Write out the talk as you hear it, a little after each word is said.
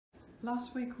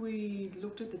Last week we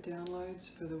looked at the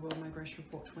downloads for the World Migration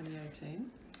Report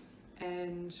 2018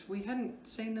 and we hadn't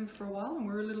seen them for a while, and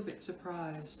we were a little bit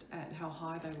surprised at how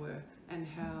high they were and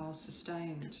how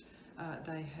sustained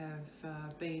they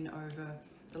have been over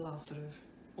the last sort of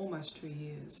almost 2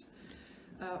 years.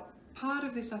 Part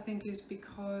of this, I think, is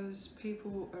because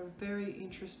people are very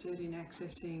interested in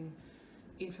accessing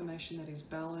information that is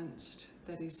balanced,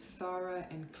 that is thorough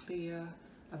and clear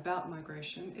about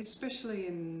migration, especially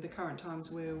in the current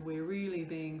times where we're really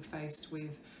being faced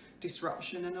with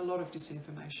disruption and a lot of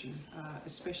disinformation,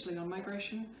 especially on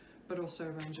migration, but also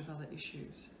a range of other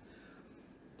issues.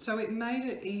 So it made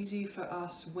it easy for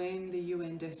us when the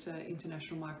UNDESA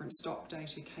International Migrant Stop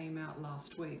data came out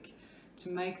last week to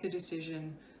make the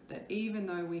decision that even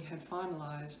though we had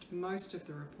finalised most of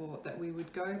the report, that we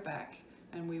would go back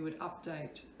and we would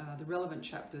update the relevant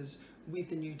chapters with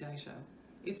the new data.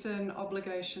 It's an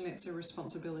obligation, it's a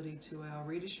responsibility to our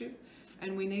readership,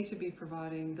 and we need to be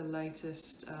providing the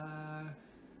latest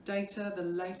data, the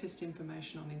latest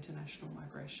information on international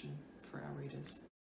migration for our readers.